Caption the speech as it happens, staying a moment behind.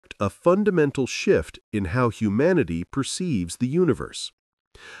a fundamental shift in how humanity perceives the universe.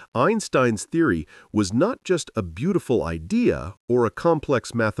 Einstein's theory was not just a beautiful idea or a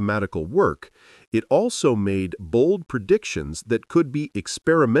complex mathematical work, it also made bold predictions that could be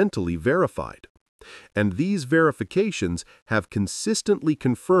experimentally verified. And these verifications have consistently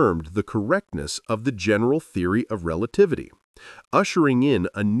confirmed the correctness of the general theory of relativity, ushering in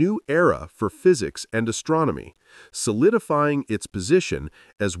a new era for physics and astronomy, solidifying its position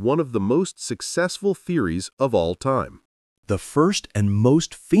as one of the most successful theories of all time. The first and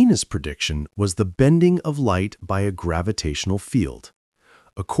most famous prediction was the bending of light by a gravitational field.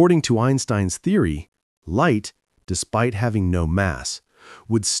 According to Einstein's theory, light, despite having no mass,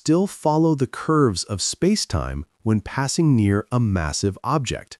 would still follow the curves of spacetime when passing near a massive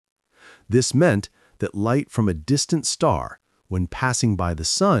object. This meant that light from a distant star, when passing by the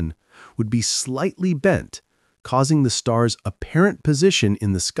sun, would be slightly bent, causing the star's apparent position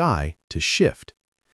in the sky to shift.